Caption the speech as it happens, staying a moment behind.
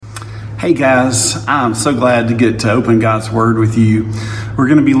Hey guys, I'm so glad to get to open God's Word with you. We're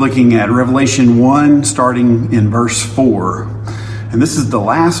going to be looking at Revelation 1 starting in verse 4. And this is the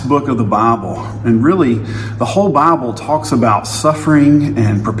last book of the Bible. And really, the whole Bible talks about suffering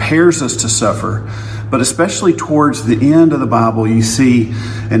and prepares us to suffer. But especially towards the end of the Bible, you see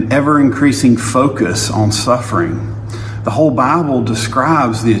an ever-increasing focus on suffering. The whole Bible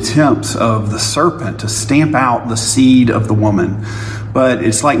describes the attempts of the serpent to stamp out the seed of the woman. But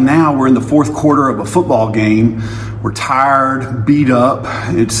it's like now we're in the fourth quarter of a football game. We're tired, beat up.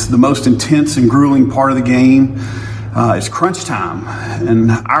 It's the most intense and grueling part of the game. It's crunch time.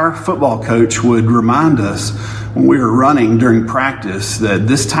 And our football coach would remind us when we were running during practice that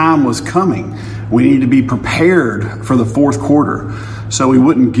this time was coming. We need to be prepared for the fourth quarter so we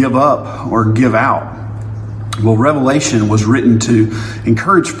wouldn't give up or give out. Well, Revelation was written to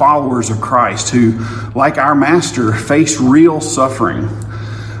encourage followers of Christ who, like our Master, face real suffering.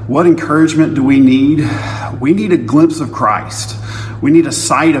 What encouragement do we need? We need a glimpse of Christ. We need a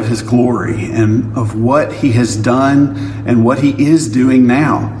sight of His glory and of what He has done and what He is doing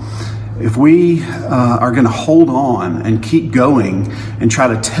now. If we are going to hold on and keep going and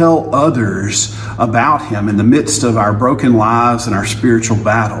try to tell others about Him in the midst of our broken lives and our spiritual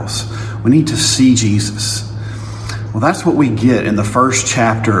battles, we need to see Jesus. Well, that's what we get in the first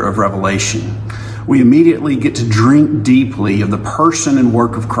chapter of Revelation. We immediately get to drink deeply of the person and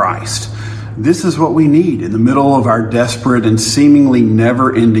work of Christ. This is what we need in the middle of our desperate and seemingly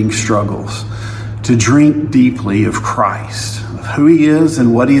never-ending struggles, to drink deeply of Christ, of who He is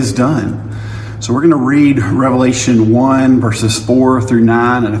and what He has done. So we're going to read Revelation 1, verses 4 through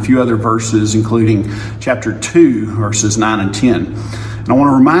 9, and a few other verses, including chapter 2, verses 9 and 10. And I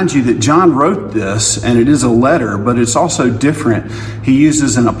want to remind you that John wrote this, and it is a letter, but it's also different. He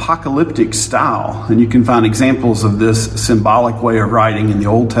uses an apocalyptic style, and you can find examples of this symbolic way of writing in the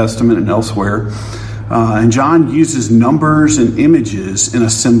Old Testament and elsewhere. And John uses numbers and images in a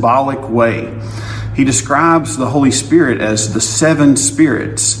symbolic way. He describes the Holy Spirit as the seven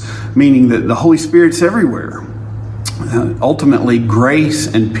spirits, meaning that the Holy Spirit's everywhere. Ultimately, grace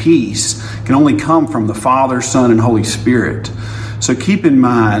and peace can only come from the Father, Son, and Holy Spirit. So keep in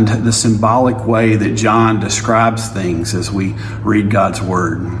mind the symbolic way that John describes things as we read God's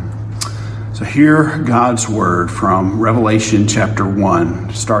Word. So hear God's Word from Revelation chapter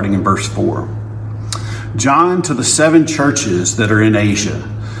 1, starting in verse 4. John, to the seven churches that are in Asia,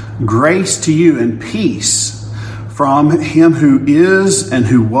 grace to you and peace from Him who is and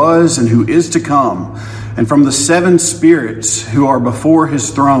who was and who is to come, and from the seven spirits who are before His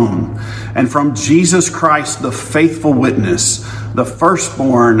throne, and from Jesus Christ, the faithful witness, the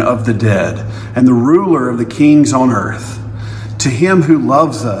firstborn of the dead, and the ruler of the kings on earth. To Him who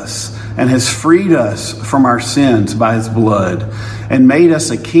loves us and has freed us from our sins by His blood, and made us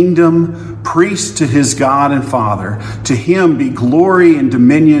a kingdom, priests to His God and Father, to Him be glory and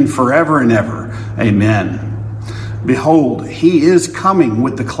dominion forever and ever. Amen. Behold, He is coming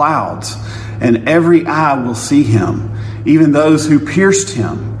with the clouds, and every eye will see Him, even those who pierced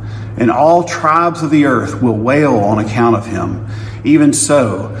Him, and all tribes of the earth will wail on account of Him. Even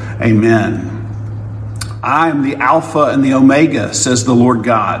so, amen. I am the Alpha and the Omega, says the Lord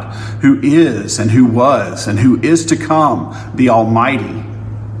God, who is and who was and who is to come, the Almighty.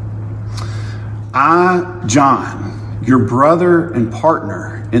 I, John, your brother and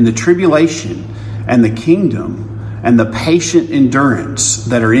partner in the tribulation and the kingdom and the patient endurance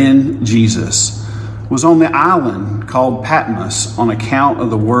that are in Jesus, was on the island called Patmos on account of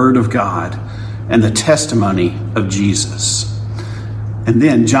the word of God and the testimony of Jesus. And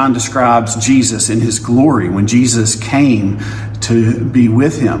then John describes Jesus in His glory when Jesus came to be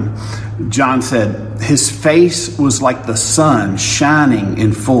with Him. John said, His face was like the sun shining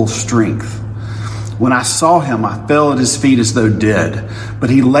in full strength. When I saw Him, I fell at His feet as though dead. But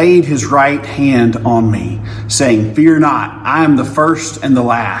He laid His right hand on me, saying, Fear not, I am the first and the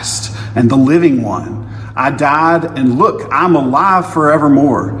last, and the living one. I died, and look, I'm alive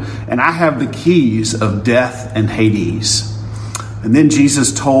forevermore, and I have the keys of death and Hades. And then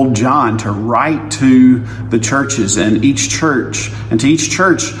Jesus told John to write to the churches and to each church,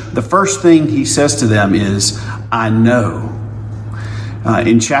 the first thing he says to them is, I know.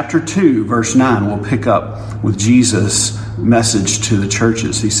 In chapter 2, verse 9, we'll pick up with Jesus' message to the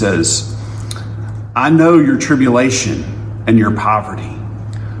churches. He says, I know your tribulation and your poverty,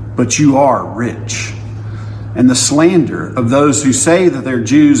 but you are rich. And the slander of those who say that they're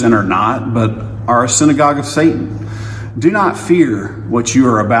Jews and are not, but are a synagogue of Satan. Do not fear what you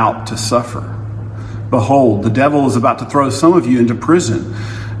are about to suffer. Behold, the devil is about to throw some of you into prison,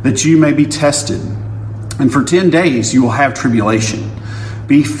 that you may be tested. And for 10 days you will have tribulation.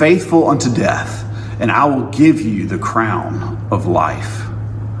 Be faithful unto death, and I will give you the crown of life.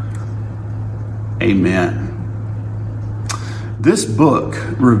 Amen. This book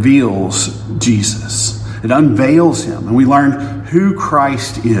reveals Jesus. It unveils him, and we learn who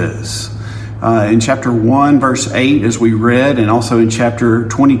Christ is. In chapter 1, verse 8, as we read, and also in chapter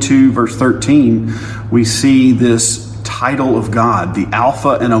 22, verse 13, we see this title of God, the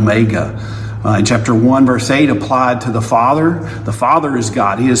Alpha and Omega. In chapter 1, verse 8, applied to the Father is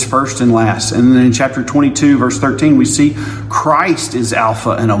God. He is first and last. And then in chapter 22, verse 13, we see Christ is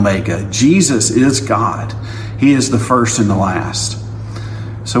Alpha and Omega. Jesus is God. He is the first and the last.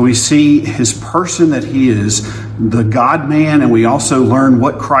 So we see his person, that he is the God-man, and we also learn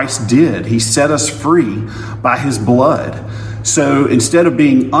what Christ did. He set us free by his blood. So instead of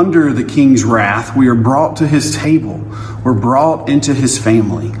being under the king's wrath, we are brought to his table. We're brought into his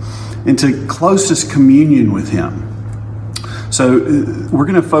family, into closest communion with him. So we're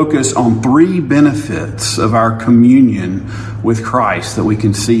going to focus on 3 benefits of our communion with Christ that we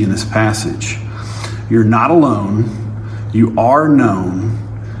can see in this passage. You're not alone, you are known,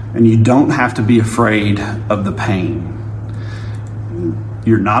 and you don't have to be afraid of the pain.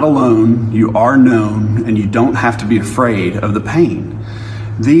 You're not alone, you are known, and you don't have to be afraid of the pain.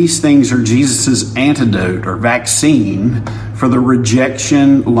 These things are Jesus' antidote or vaccine for the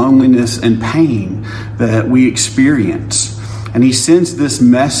rejection, loneliness, and pain that we experience. And he sends this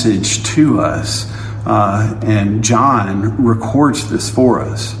message to us, and John records this for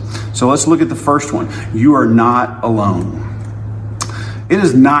us. So let's look at the first one. You are not alone. It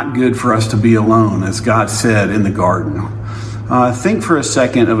is not good for us to be alone, as God said in the garden. Think for a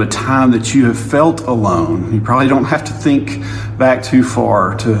second of a time that you have felt alone. You probably don't have to think back too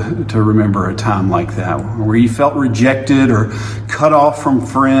far to remember a time like that, where you felt rejected or cut off from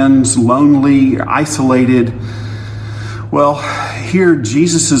friends, lonely, or isolated. Well, here,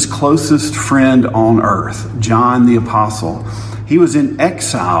 Jesus' closest friend on earth, John the Apostle, he was in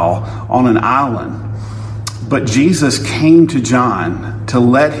exile on an island. But Jesus came to John to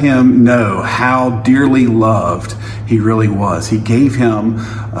let him know how dearly loved he really was. He gave him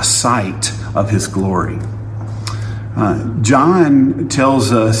a sight of his glory. John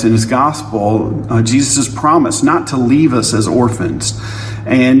tells us in his gospel, Jesus' promise not to leave us as orphans.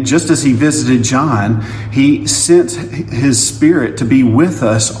 And just as he visited John, he sent his Spirit to be with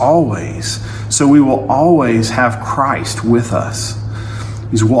us always. So we will always have Christ with us.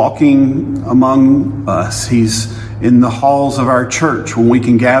 He's walking among us. He's in the halls of our church when we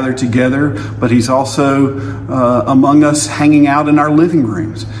can gather together, but he's also among us, hanging out in our living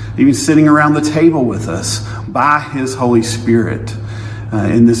rooms, even sitting around the table with us by his Holy Spirit.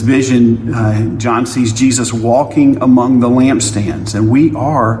 In this vision, John sees Jesus walking among the lampstands, and we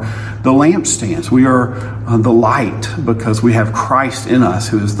are the lampstands. We are the light because we have Christ in us,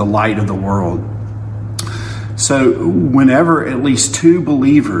 who is the light of the world. So whenever at least 2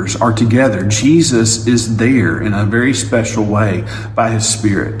 believers are together, Jesus is there in a very special way by his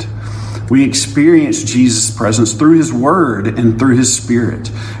Spirit. We experience Jesus' presence through his word and through his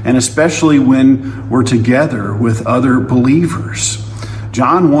Spirit, and especially when we're together with other believers.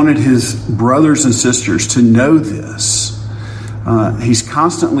 John wanted his brothers and sisters to know this. He's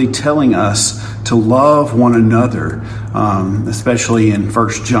constantly telling us to love one another, especially in 1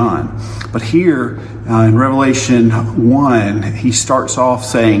 John. But here in Revelation 1, he starts off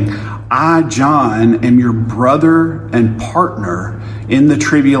saying, I, John, am your brother and partner in the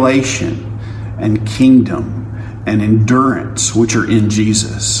tribulation and kingdom and endurance which are in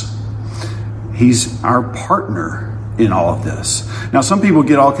Jesus. He's our partner in all of this. Now, some people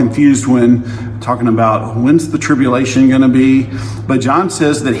get all confused when talking about when's the tribulation going to be, but John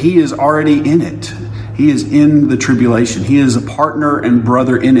says that he is already in it. He is in the tribulation. He is a partner and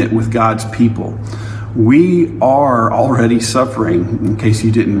brother in it with God's people. We are already suffering, in case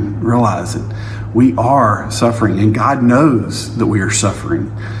you didn't realize it. We are suffering, and God knows that we are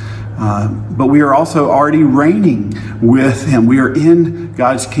suffering. But we are also already reigning with him. We are in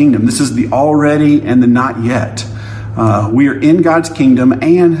God's kingdom. This is the already and the not yet. We are in God's kingdom,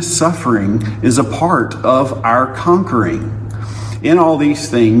 and suffering is a part of our conquering. In all these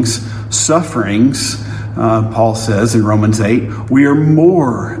things, sufferings, Paul says in Romans 8, we are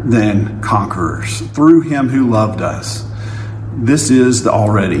more than conquerors through him who loved us. This is the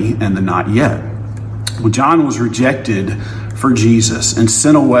already and the not yet. Well, John was rejected for Jesus and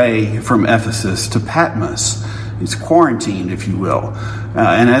sent away from Ephesus to Patmos. He's quarantined, if you will.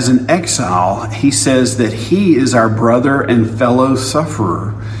 And as an exile, he says that he is our brother and fellow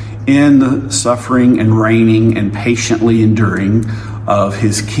sufferer in the suffering and reigning and patiently enduring of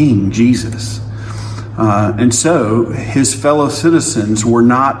his King, Jesus. And so his fellow citizens were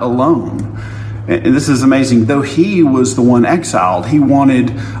not alone. And this is amazing. Though he was the one exiled, he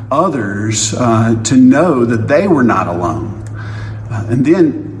wanted others to know that they were not alone. And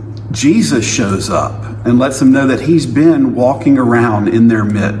then Jesus shows up and lets them know that he's been walking around in their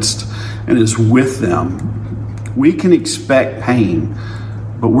midst and is with them. We can expect pain,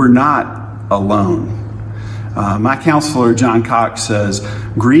 but we're not alone. My counselor, John Cox, says,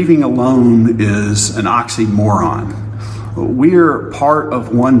 grieving alone is an oxymoron. We're part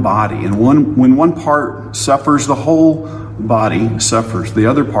of one body, and when one part suffers, the whole body suffers. The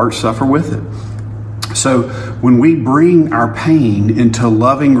other parts suffer with it. So when we bring our pain into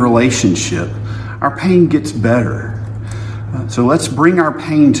loving relationship, our pain gets better. So let's bring our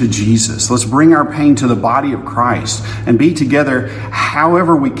pain to Jesus. Let's bring our pain to the body of Christ and be together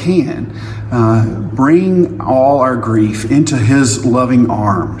however we can. Bring all our grief into his loving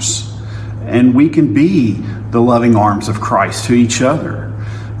arms. And we can be the loving arms of Christ to each other.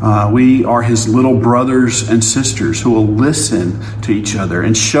 We are his little brothers and sisters who will listen to each other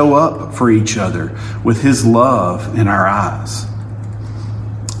and show up for each other with his love in our eyes.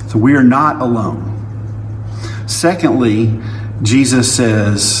 So we are not alone. Secondly, Jesus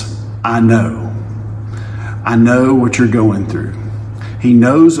says, I know what you're going through. He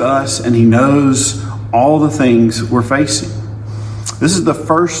knows us and he knows all the things we're facing. This is the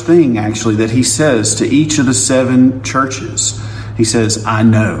first thing, actually, that he says to each of the 7 churches. He says, I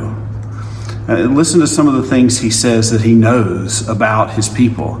know. Listen to some of the things he says that he knows about his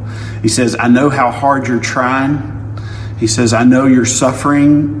people. He says, I know how hard you're trying. He says, I know your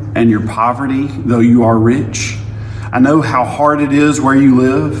suffering and your poverty, though you are rich. I know how hard it is where you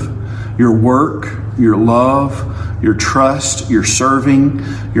live, your work, your love, your trust, your serving,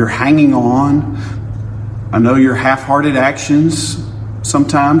 your hanging on. I know your half-hearted actions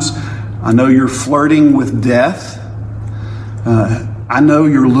sometimes. I know you're flirting with death. I know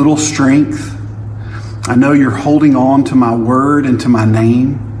your little strength. I know you're holding on to my word and to my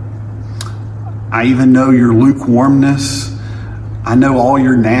name. I even know your lukewarmness. I know all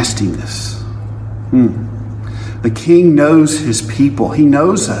your nastiness. The King knows his people. He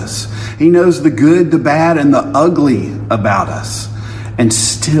knows us. He knows the good, the bad, and the ugly about us. And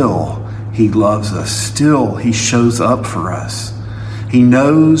still, he loves us. Still, he shows up for us. He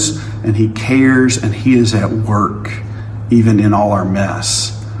knows and he cares and he is at work, even in all our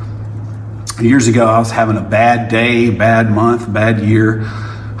mess. Years ago, I was having a bad day, bad month, bad year.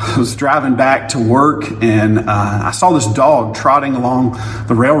 I was driving back to work and I saw this dog trotting along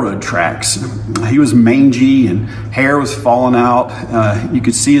the railroad tracks. He was mangy and hair was falling out. You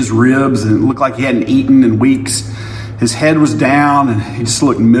could see his ribs and it looked like he hadn't eaten in weeks. His head was down and he just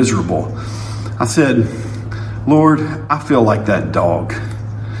looked miserable. I said, Lord, I feel like that dog.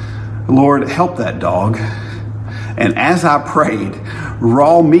 Lord, help that dog. And as I prayed,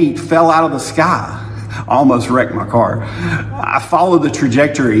 raw meat fell out of the sky. I almost wrecked my car. I followed the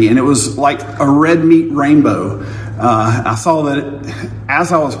trajectory and it was like a red meat rainbow. I saw that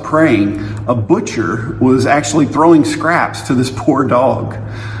as I was praying, a butcher was actually throwing scraps to this poor dog.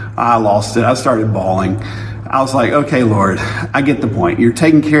 I lost it. I started bawling. I was like, okay, Lord, I get the point. You're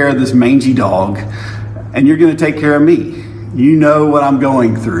taking care of this mangy dog and you're going to take care of me. You know what I'm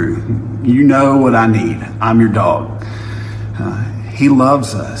going through. You know what I need. I'm your dog. He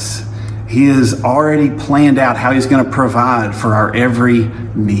loves us. He has already planned out how he's going to provide for our every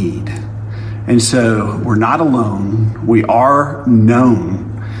need. And so we're not alone. We are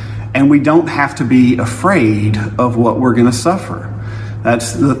known. And we don't have to be afraid of what we're going to suffer.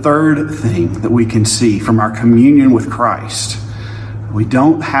 That's the third thing that we can see from our communion with Christ. We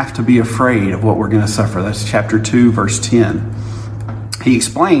don't have to be afraid of what we're going to suffer. That's chapter 2, verse 10.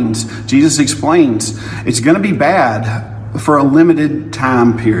 Jesus explains, it's going to be bad for a limited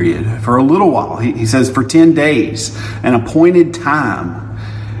time period, for a little while. He says for 10 days, an appointed time.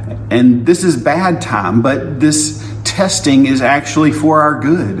 And this is bad time, but this testing is actually for our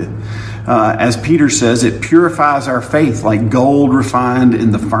good. As Peter says, it purifies our faith like gold refined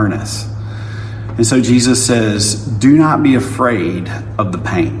in the furnace. And so Jesus says, do not be afraid of the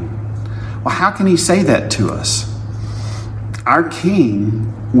pain. Well, how can he say that to us? Our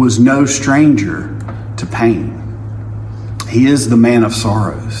King was no stranger to pain. He is the man of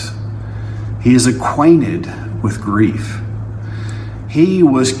sorrows. He is acquainted with grief. He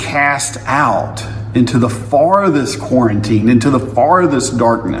was cast out into the farthest quarantine, into the farthest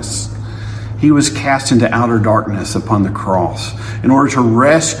darkness. He was cast into outer darkness upon the cross in order to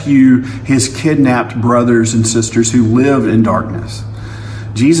rescue his kidnapped brothers and sisters who live in darkness.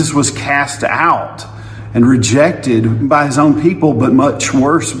 Jesus was cast out and rejected by his own people, but much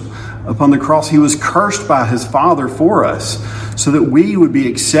worse, Upon the cross, he was cursed by his Father for us so that we would be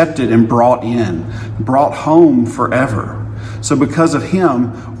accepted and brought in, brought home forever. So because of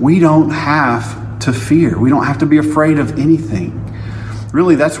him, we don't have to fear. We don't have to be afraid of anything.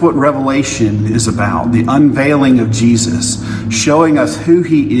 Really, that's what Revelation is about, the unveiling of Jesus, showing us who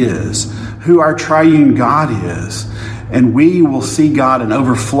he is, who our triune God is, and we will see God and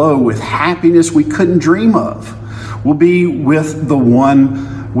overflow with happiness we couldn't dream of. We'll be with the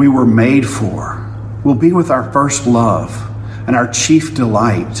one we were made for. We'll be with our first love and our chief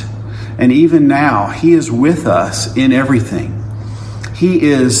delight. And even now, he is with us in everything. He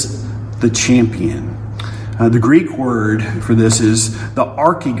is the champion. The Greek word for this is the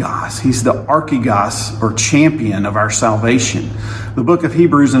archegos. He's the archegos, or champion of our salvation. The book of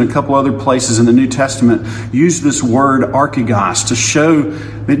Hebrews and a couple other places in the New Testament use this word archegos to show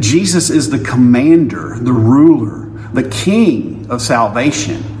that Jesus is the commander, the ruler, the king of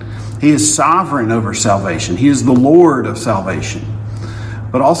salvation. He is sovereign over salvation. He is the Lord of salvation.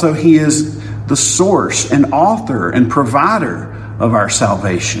 But also he is the source and author and provider of our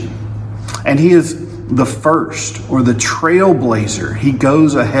salvation. And he is the first, or the trailblazer. He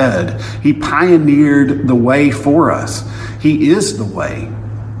goes ahead. He pioneered the way for us. He is the way.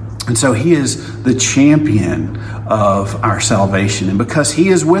 And so he is the champion of our salvation. And because he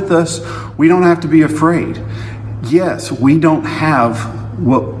is with us, we don't have to be afraid. Yes, we don't have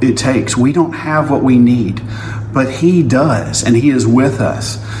what it takes. We don't have what we need, but he does, and he is with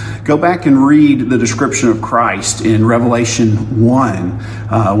us. Go back and read the description of Christ in Revelation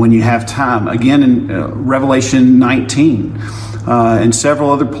 1 when you have time. Again, in Revelation 19 and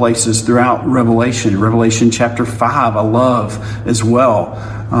several other places throughout Revelation. Revelation chapter 5, I love as well.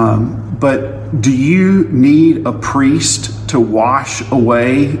 But do you need a priest to wash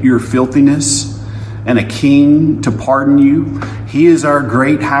away your filthiness and a king to pardon you? He is our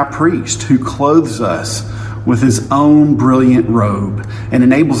great high priest who clothes us with his own brilliant robe and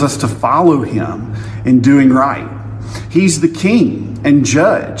enables us to follow him in doing right. He's the king and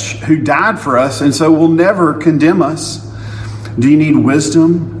judge who died for us and so will never condemn us. Do you need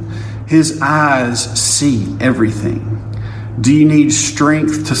wisdom? His eyes see everything. Do you need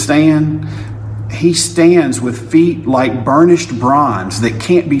strength to stand? He stands with feet like burnished bronze that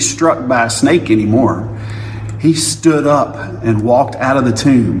can't be struck by a snake anymore. He stood up and walked out of the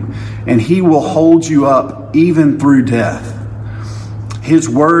tomb, and he will hold you up even through death. His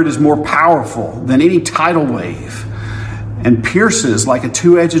word is more powerful than any tidal wave and pierces like a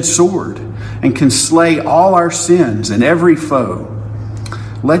two-edged sword and can slay all our sins and every foe.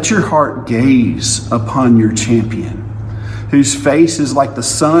 Let your heart gaze upon your champion, whose face is like the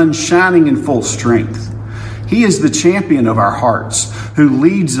sun shining in full strength. He is the champion of our hearts, who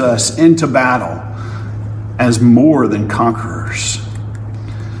leads us into battle as more than conquerors.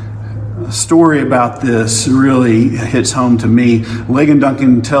 A story about this really hits home to me. Ligon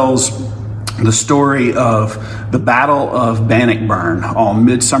Duncan tells the story of the Battle of Bannockburn on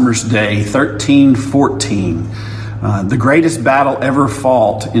Midsummer's Day, 1314. The greatest battle ever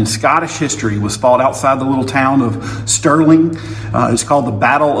fought in Scottish history was fought outside the little town of Stirling. It's called the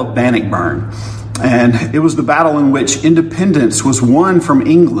Battle of Bannockburn. And it was the battle in which independence was won from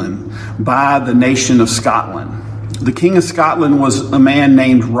England by the nation of Scotland. The King of Scotland was a man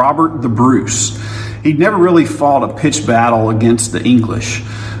named Robert the Bruce. He'd never really fought a pitched battle against the English.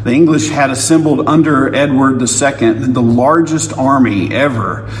 The English had assembled under Edward II the largest army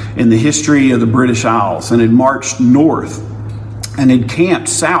ever in the history of the British Isles, and had marched north and had camped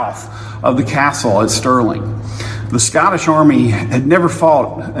south of the castle at Stirling. The Scottish army had never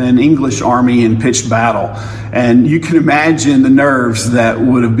fought an English army in pitched battle, and you can imagine the nerves that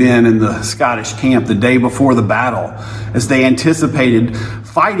would have been in the Scottish camp the day before the battle, as they anticipated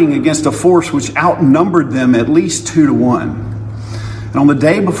fighting against a force which outnumbered them at least 2-1. And on the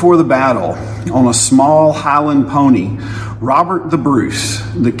day before the battle, on a small Highland pony, Robert the Bruce,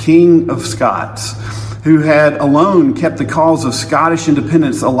 the King of Scots, who had alone kept the cause of Scottish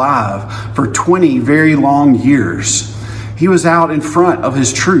independence alive for 20 very long years, he was out in front of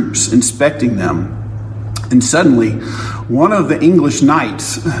his troops inspecting them. And suddenly, one of the English knights,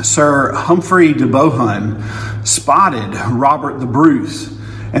 Sir Humphrey de Bohun, spotted Robert the Bruce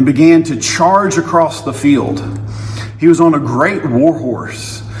and began to charge across the field. He was on a great war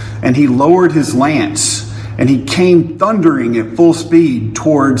horse, and he lowered his lance, and he came thundering at full speed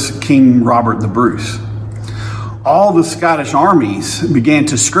towards King Robert the Bruce. All the Scottish armies began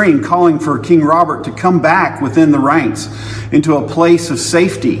to scream, calling for King Robert to come back within the ranks into a place of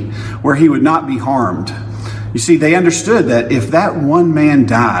safety where he would not be harmed. You see, they understood that if that one man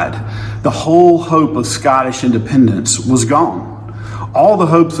died, the whole hope of Scottish independence was gone. All the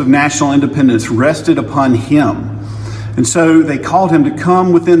hopes of national independence rested upon him. And so they called him to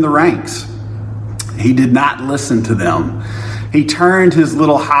come within the ranks. He did not listen to them. He turned his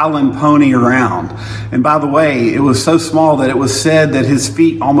little Highland pony around. And by the way, it was so small that it was said that his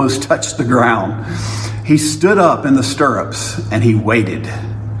feet almost touched the ground. He stood up in the stirrups and he waited.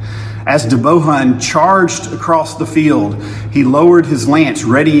 As de Bohun charged across the field, he lowered his lance,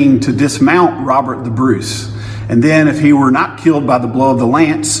 readying to dismount Robert the Bruce. And then, if he were not killed by the blow of the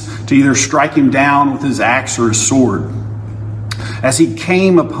lance, to either strike him down with his axe or his sword. As he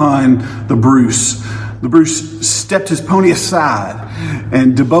came upon the Bruce stepped his pony aside,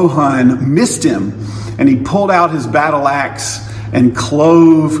 and de Bohun missed him, and he pulled out his battle axe and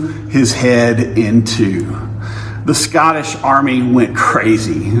clove his head in two. The Scottish army went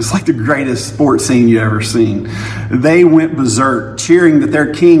crazy. It was like the greatest sports scene you ever seen. They went berserk, cheering that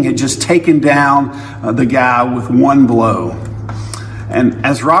their king had just taken down the guy with one blow. And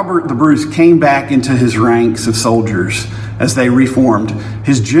as Robert the Bruce came back into his ranks of soldiers, as they reformed,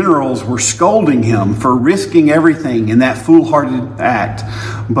 his generals were scolding him for risking everything in that foolhardy act.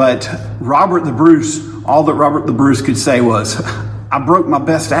 But Robert the Bruce, all that Robert the Bruce could say was, "I broke my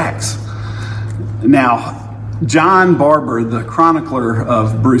best axe." Now, John Barber, the chronicler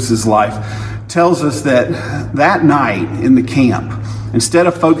of Bruce's life, tells us that night in the camp, instead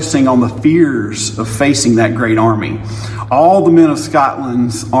of focusing on the fears of facing that great army, all the men of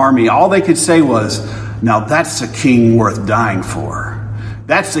Scotland's army, all they could say was, "Now that's a king worth dying for.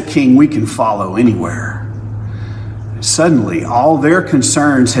 That's a king we can follow anywhere." Suddenly, all their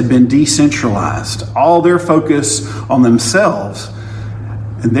concerns had been decentralized. All their focus on themselves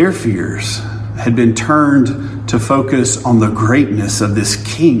and their fears had been turned to focus on the greatness of this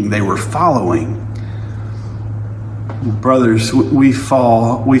king they were following. Brothers, we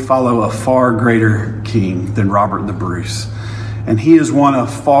follow a far greater king than Robert the Bruce. And he has won a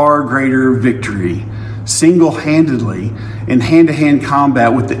far greater victory, single-handedly, in hand-to-hand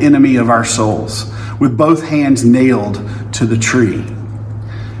combat with the enemy of our souls, with both hands nailed to the tree.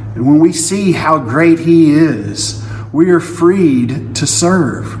 And when we see how great he is, we are freed to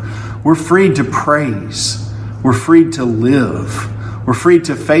serve. We're freed to praise. We're freed to live. We're free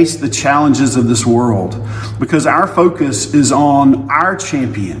to face the challenges of this world because our focus is on our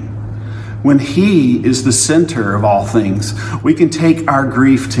champion. When he is the center of all things, we can take our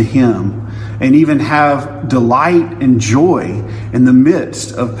grief to him and even have delight and joy in the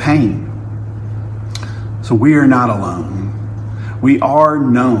midst of pain. So we are not alone. We are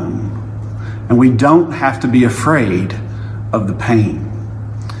known, and we don't have to be afraid of the pain.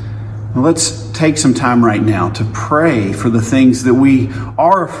 Now let's take some time right now to pray for the things that we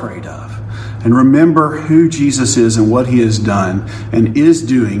are afraid of and remember who Jesus is and what he has done and is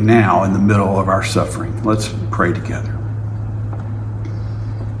doing now in the middle of our suffering. Let's pray together.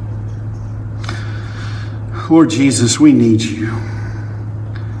 Lord Jesus, we need you.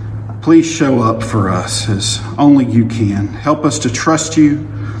 Please show up for us as only you can. Help us to trust you.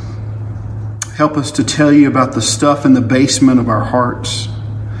 Help us to tell you about the stuff in the basement of our hearts.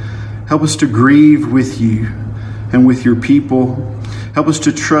 Help us to grieve with you and with your people. Help us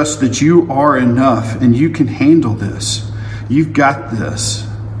to trust that you are enough and you can handle this. You've got this.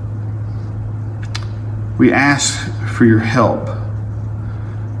 We ask for your help.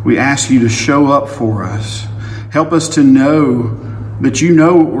 We ask you to show up for us. Help us to know that you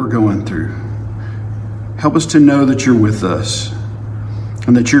know what we're going through. Help us to know that you're with us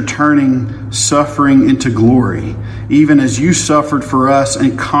and that you're turning suffering into glory, even as you suffered for us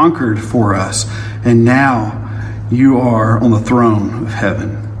and conquered for us. And now you are on the throne of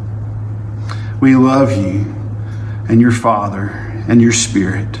heaven. We love you and your Father and your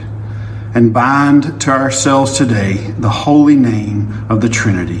Spirit, and bind to ourselves today the holy name of the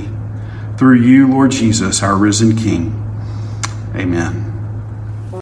Trinity. Through you, Lord Jesus, our risen King. Amen.